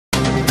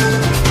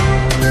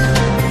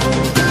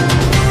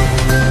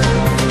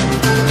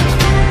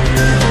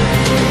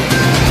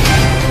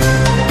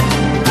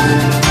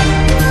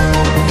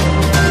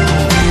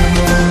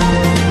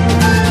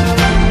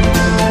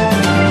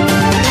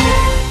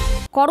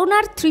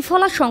করোনার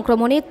ত্রিফলা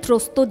সংক্রমণে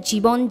ত্রস্ত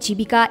জীবন,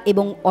 জীবিকা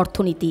এবং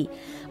অর্থনীতি।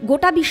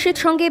 গোটা বিশ্বের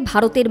সঙ্গে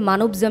ভারতের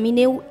মানব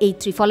জমিনেও এই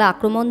ত্রিফলা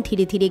আক্রমণ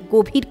ধীরে ধীরে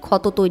গভীর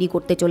ক্ষত তৈরি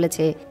করতে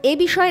চলেছে। এ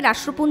বিষয়ে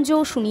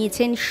রাষ্ট্রপুঞ্জও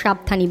শুনিয়েছেন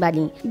সাবধানী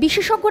বাণী।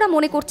 বিশেষজ্ঞরা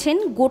মনে করছেন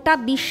গোটা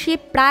বিশ্বে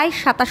প্রায়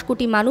 ২৭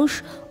 কোটি মানুষ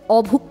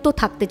অভুক্ত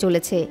থাকতে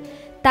চলেছে।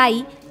 তাই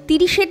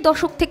 ৩০-এর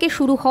দশক থেকে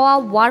শুরু হওয়া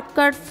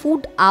ওয়ার্কার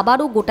ফুড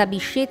আবারও গোটা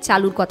বিশ্বে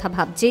চালুর কথা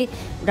ভাবছে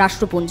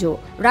রাষ্ট্রপুঞ্জ।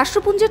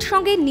 রাষ্ট্রপুঞ্জের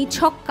সঙ্গে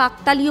নিছক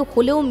কাকতালীয়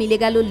হলেও মিলে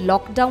গেল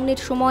লকডাউনের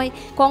সময়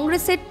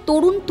কংগ্রেসের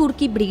তরুণ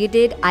তুর্কি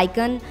ব্রিগেডের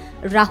আইকন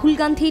রাহুল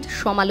গান্ধীর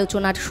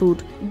সমালোচনার সুর।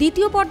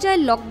 দ্বিতীয়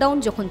পর্যায়ের লকডাউন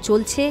যখন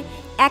চলছে,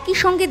 একই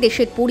সঙ্গে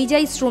দেশের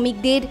পরিযায়ী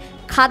শ্রমিকদের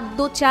খাদ্য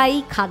চাই,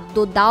 খাদ্য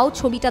দাও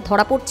ছবিটা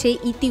ধরা পড়ছে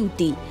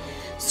ইতিউতি।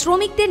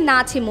 শ্রমিকদের না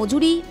আছে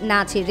মজুরি, না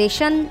আছে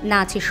রেশন, না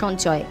আছে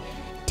সঞ্চয়।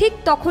 ঠিক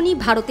তখনই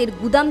ভারতের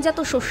গুদামজাত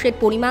শস্যের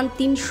পরিমাণ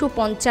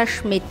 ৩৫০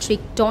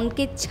 মেট্রিক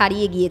টনকে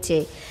ছাড়িয়ে গিয়েছে,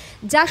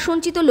 যা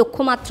সঞ্চিত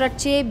লক্ষ্যমাত্রার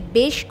চেয়ে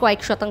বেশ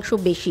কয়েক শতাংশ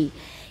বেশি।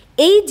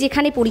 এই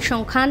যেখানে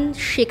পরিসংখ্যান,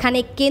 সেখানে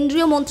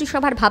কেন্দ্রীয়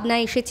মন্ত্রিসভার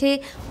ভাবনায় এসেছে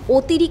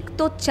অতিরিক্ত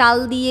চাল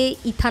দিয়ে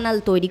ইথানল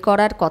তৈরি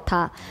করার কথা।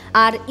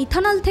 আর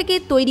ইথানল থেকে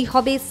তৈরি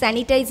হবে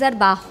স্যানিটাইজার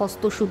বা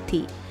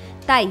হস্তশুদ্ধি।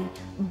 তাই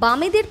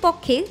বামেদের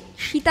পক্ষে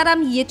সীতারাম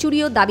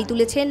ইয়েচুরিও দাবি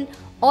তুলেছেন,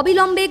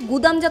 অবিলম্বে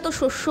গুদামজাত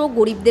শস্য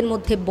গরিবদের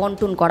মধ্যে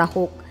বন্টন করা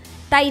হোক।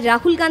 তাই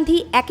রাহুল গান্ধী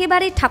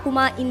একেবারে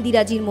ঠাকুমা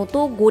ইন্দিরাজির মতো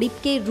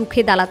গরিবকে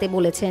রুখে দাঁড়াতে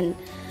বলেছেন।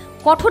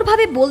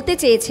 কঠোরভাবে বলতে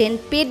চেয়েছেন,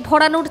 পেট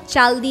ভরানোর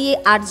চাল দিয়ে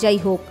আর যাই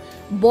হোক,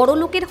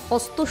 বড়লোকের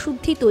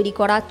হস্তশুদ্ধি তৈরি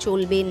করা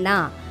চলবে না।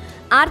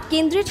 আর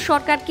কেন্দ্রের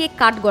সরকারকে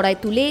কাঠগড়ায়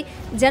তুলে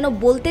যেন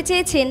বলতে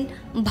চেয়েছেন,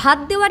 ভাত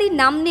দেওয়ারই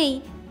নাম নেই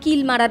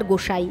কিল মারার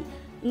গোসাই।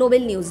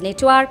 Nobel news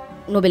network,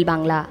 Nobel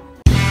Bangla.